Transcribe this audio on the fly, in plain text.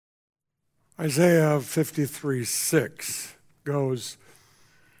Isaiah 53:6 goes,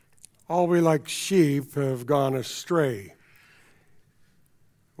 "All we like sheep have gone astray.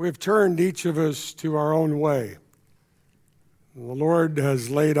 We have turned each of us to our own way. And the Lord has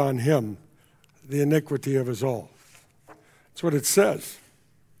laid on him the iniquity of us all." That's what it says.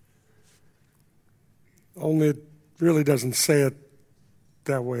 Only it really doesn't say it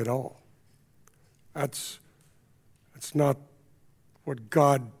that way at all. That's not what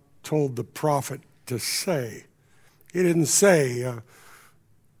God told the prophet to say. He didn't say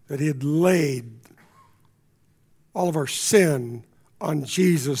that he had laid all of our sin on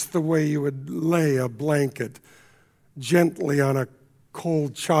Jesus the way you would lay a blanket gently on a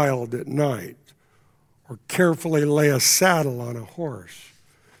cold child at night, or carefully lay a saddle on a horse.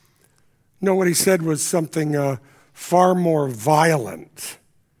 No, what he said was something far more violent,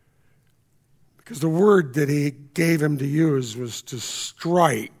 because the word that he gave him to use was to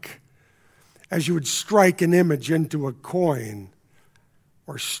strike, as you would strike an image into a coin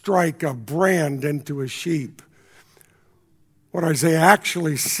or strike a brand into a sheep. What Isaiah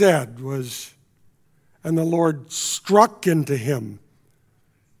actually said was, "And the Lord struck into him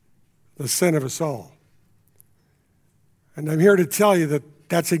the sin of us all." And I'm here to tell you that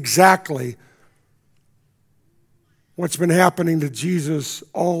that's exactly what's been happening to Jesus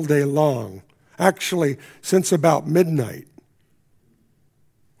all day long. Actually, since about midnight,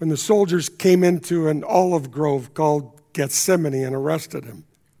 when the soldiers came into an olive grove called Gethsemane and arrested him.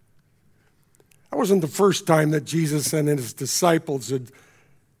 That wasn't the first time that Jesus and his disciples had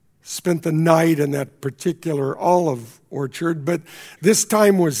spent the night in that particular olive orchard, but this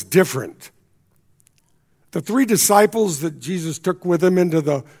time was different. The three disciples that Jesus took with him into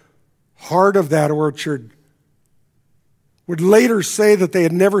the heart of that orchard would later say that they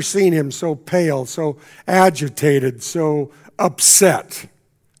had never seen him so pale, so agitated, so upset.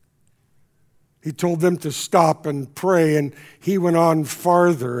 He told them to stop and pray, and he went on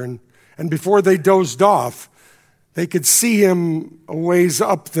farther. And before they dozed off, they could see him a ways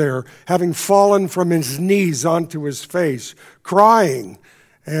up there, having fallen from his knees onto his face, crying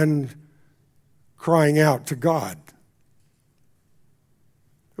and crying out to God.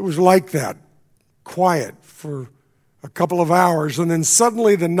 It was like that, quiet for a couple of hours, and then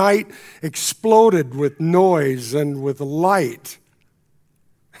suddenly the night exploded with noise and with light.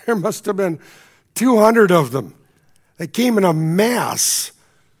 There must have been 200 of them. They came in a mass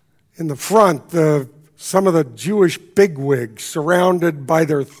in the front, some of the Jewish bigwigs surrounded by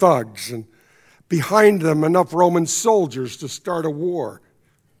their thugs, and behind them enough Roman soldiers to start a war.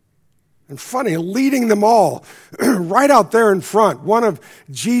 And funny, leading them all, right out there in front, one of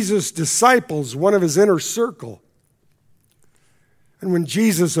Jesus' disciples, one of his inner circle. And when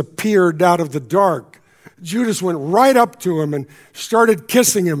Jesus appeared out of the dark, Judas went right up to him and started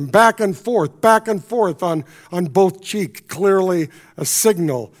kissing him back and forth on both cheeks, clearly a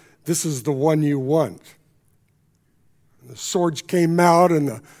signal, this is the one you want. And the swords came out,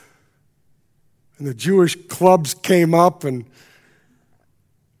 and the Jewish clubs came up, and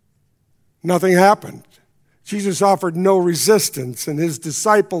nothing happened. Jesus offered no resistance, and his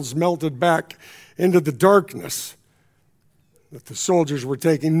disciples melted back into the darkness. That the soldiers were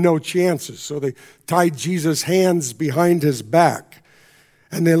taking no chances, so they tied Jesus' hands behind his back,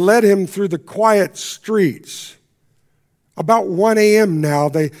 and they led him through the quiet streets. About 1 a.m. now,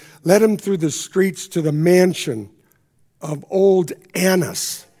 they led him through the streets to the mansion of old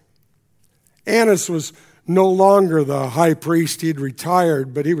Annas. Annas was no longer the high priest. He'd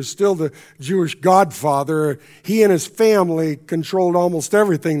retired, but he was still the Jewish godfather. He and his family controlled almost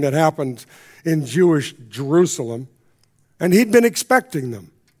everything that happened in Jewish Jerusalem. And he'd been expecting them.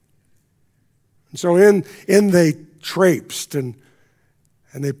 And so in they traipsed, and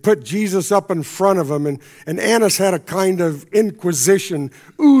they put Jesus up in front of him, and Annas had a kind of inquisition,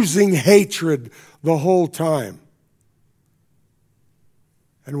 oozing hatred the whole time.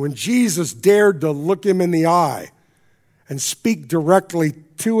 And when Jesus dared to look him in the eye and speak directly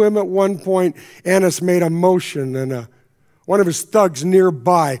to him at one point, Annas made a motion, and one of his thugs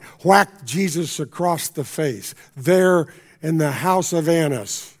nearby whacked Jesus across the face. There in the house of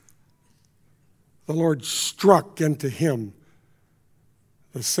Annas, the Lord struck into him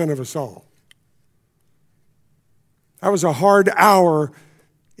the sin of us all. That was a hard hour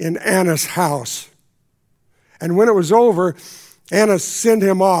in Annas' house. And when it was over, Annas sent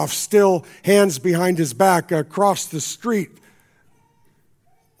him off, still hands behind his back, across the street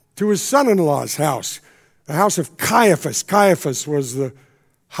to his son-in-law's house, the house of Caiaphas. Caiaphas was the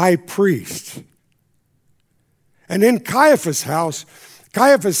high priest. And in Caiaphas' house,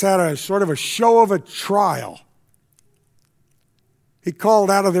 Caiaphas had a sort of a show of a trial. He called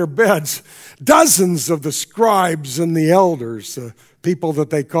out of their beds dozens of the scribes and the elders, the people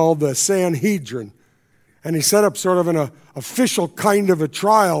that they called the Sanhedrin. And he set up sort of an official kind of a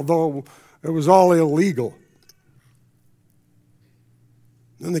trial, though it was all illegal.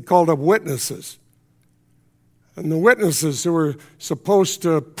 Then they called up witnesses. And the witnesses who were supposed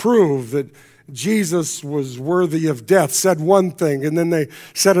to prove that Jesus was worthy of death said one thing, and then they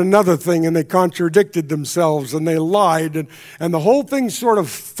said another thing, and they contradicted themselves, and they lied, and the whole thing sort of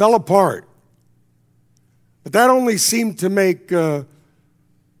fell apart. But that only seemed to make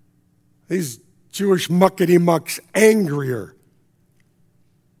these Jewish muckety-mucks angrier.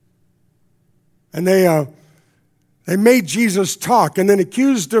 And they made Jesus talk, and then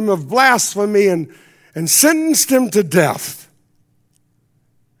accused him of blasphemy and sentenced him to death.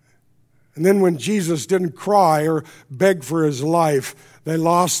 And then when Jesus didn't cry or beg for his life, they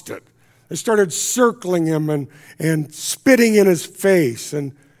lost it. They started circling him and spitting in his face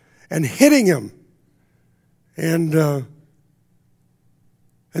and hitting him. And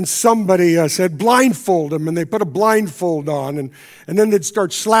somebody said, blindfold him, and they put a blindfold on. And then they'd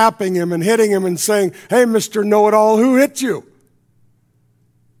start slapping him and hitting him and saying, hey, Mr. Know-it-all, who hit you?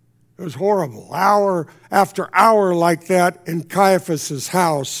 It was horrible. Hour after hour like that in Caiaphas'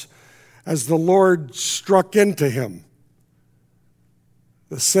 house, as the Lord struck into him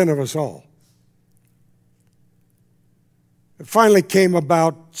the sin of us all. It finally came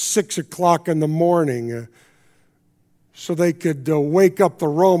about 6 o'clock in the morning so they could wake up the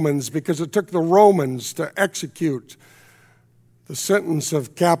Romans, because it took the Romans to execute the sentence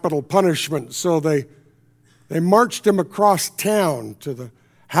of capital punishment. So they marched him across town to the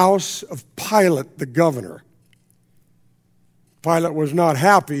house of Pilate, the governor. Pilate was not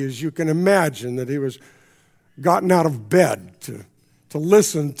happy, as you can imagine, that he was gotten out of bed to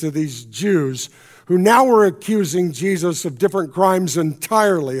listen to these Jews who now were accusing Jesus of different crimes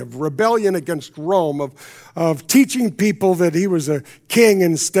entirely, of rebellion against Rome, of teaching people that he was a king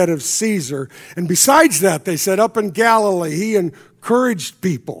instead of Caesar. And besides that, they said up in Galilee, he encouraged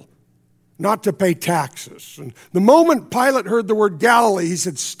people not to pay taxes. And the moment Pilate heard the word Galilee, he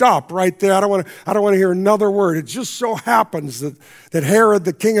said, stop right there. I don't want to hear another word. It just so happens that Herod,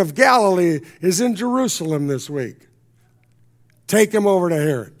 the king of Galilee, is in Jerusalem this week. Take him over to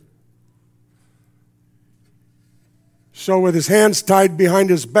Herod. So with his hands tied behind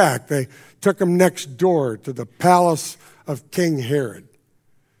his back, they took him next door to the palace of King Herod.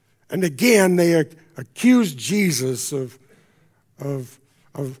 And again, they accused Jesus of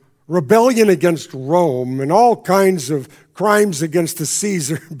rebellion against Rome and all kinds of crimes against the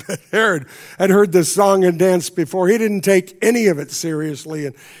Caesar. But Herod had heard this song and dance before. He didn't take any of it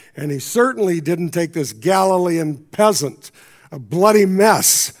seriously, and he certainly didn't take this Galilean peasant, a bloody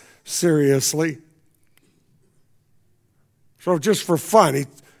mess, seriously. So just for fun,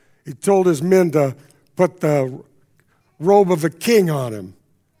 he told his men to put the robe of a king on him.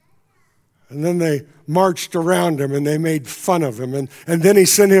 And then they marched around him and they made fun of him. And then he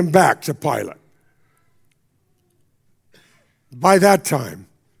sent him back to Pilate. By that time,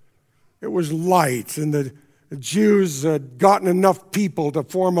 it was light, and the Jews had gotten enough people to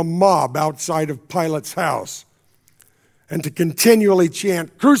form a mob outside of Pilate's house and to continually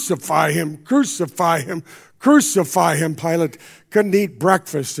chant, crucify him, crucify him, crucify him. Pilate couldn't eat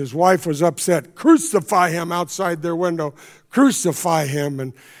breakfast. His wife was upset. Crucify him outside their window. Crucify him.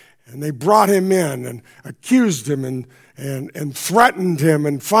 And they brought him in and accused him and threatened him.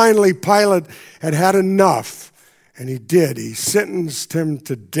 And finally, Pilate had had enough. And he did. He sentenced him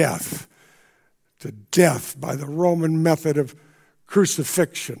to death by the Roman method of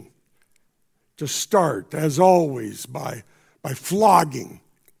crucifixion. To start, as always, by flogging.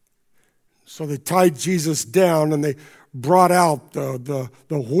 So they tied Jesus down and they brought out the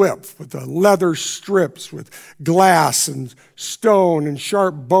whip with the leather strips with glass and stone and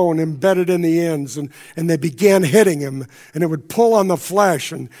sharp bone embedded in the ends. And they began hitting him, and it would pull on the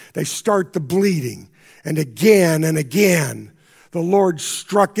flesh, and they start the bleeding. And again, the Lord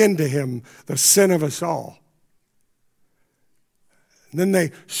struck into him the sin of us all. And then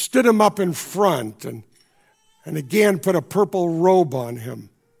they stood him up in front and again put a purple robe on him.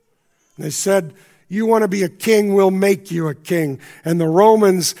 And they said, you want to be a king, we'll make you a king. And the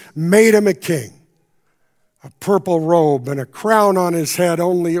Romans made him a king. A purple robe and a crown on his head,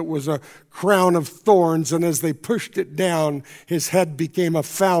 only it was a crown of thorns. And as they pushed it down, his head became a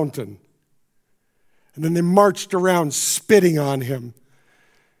fountain. And then they marched around spitting on him.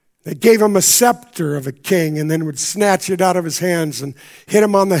 They gave him a scepter of a king and then would snatch it out of his hands and hit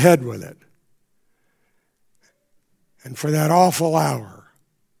him on the head with it. And for that awful hour,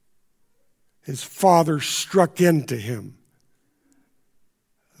 his father struck into him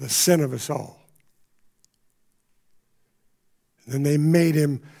the sin of us all. And then they made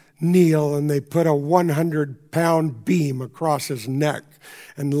him kneel, and they put a 100-pound beam across his neck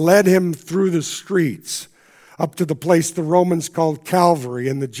and led him through the streets up to the place the Romans called Calvary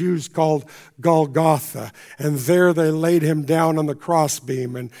and the Jews called Golgotha. And there they laid him down on the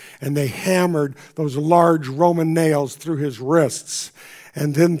crossbeam, and they hammered those large Roman nails through his wrists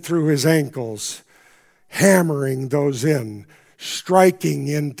and then through his ankles, hammering those in, striking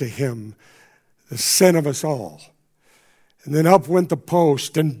into him the sin of us all. And then up went the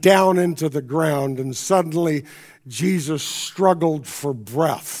post and down into the ground, and suddenly Jesus struggled for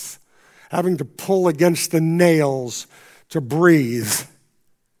breath, having to pull against the nails to breathe.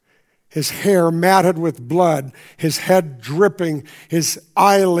 His hair matted with blood, his head dripping, his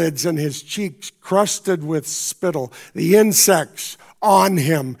eyelids and his cheeks crusted with spittle, the insects on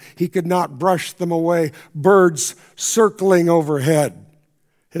him. He could not brush them away, birds circling overhead.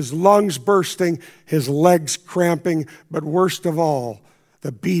 His lungs bursting, his legs cramping, but worst of all,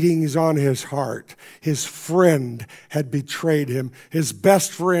 the beatings on his heart. His friend had betrayed him. His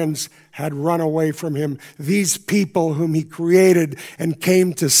best friends had run away from him. These people whom he created and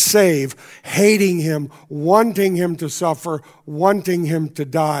came to save, hating him, wanting him to suffer, wanting him to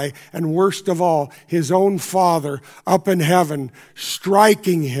die. And worst of all, his own Father up in heaven,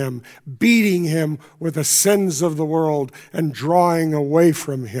 striking him, beating him with the sins of the world and drawing away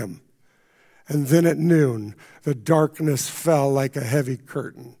from him. And then at noon, the darkness fell like a heavy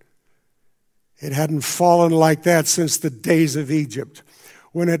curtain. It hadn't fallen like that since the days of Egypt,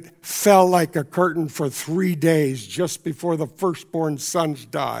 when it fell like a curtain for 3 days just before the firstborn sons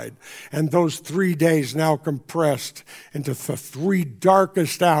died. And those 3 days now compressed into the 3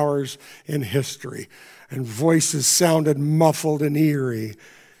 darkest hours in history. And voices sounded muffled and eerie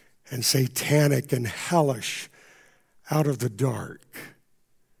and satanic and hellish out of the dark.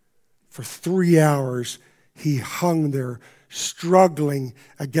 For 3 hours, he hung there, struggling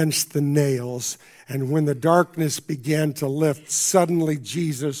against the nails. And when the darkness began to lift, suddenly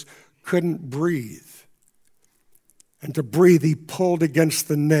Jesus couldn't breathe. And to breathe, he pulled against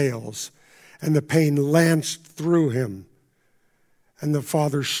the nails, and the pain lanced through him. And the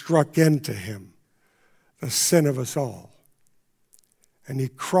Father struck into him, the sin of us all. And he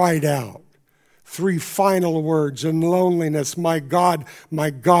cried out 3 final words in loneliness, my God,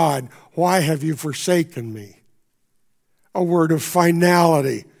 why have you forsaken me? A word of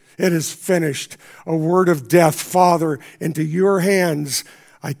finality. It is finished. A word of death. Father, into your hands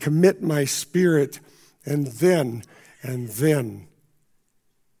I commit my spirit. And then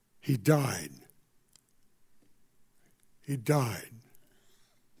he died. He died.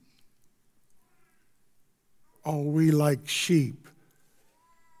 All we like sheep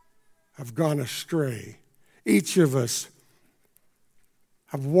have gone astray. Each of us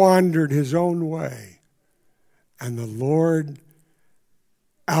have wandered his own way. And the Lord,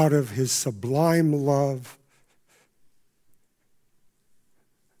 out of his sublime love,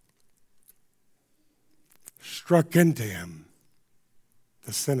 struck into him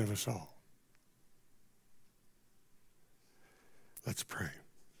the sin of us all. Let's pray.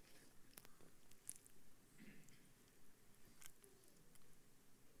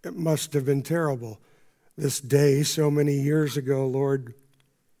 It must have been terrible this day so many years ago, Lord,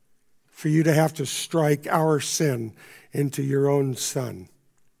 for you to have to strike our sin into your own Son.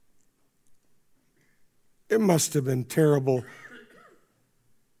 It must have been terrible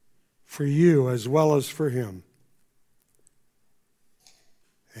for you as well as for him.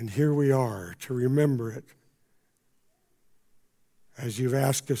 And here we are to remember it as you've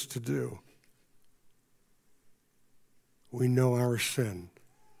asked us to do. We know our sin.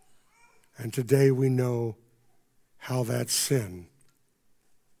 And today we know how that sin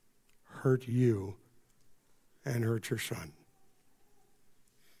hurt you and hurt your Son.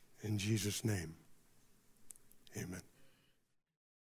 In Jesus' name, amen.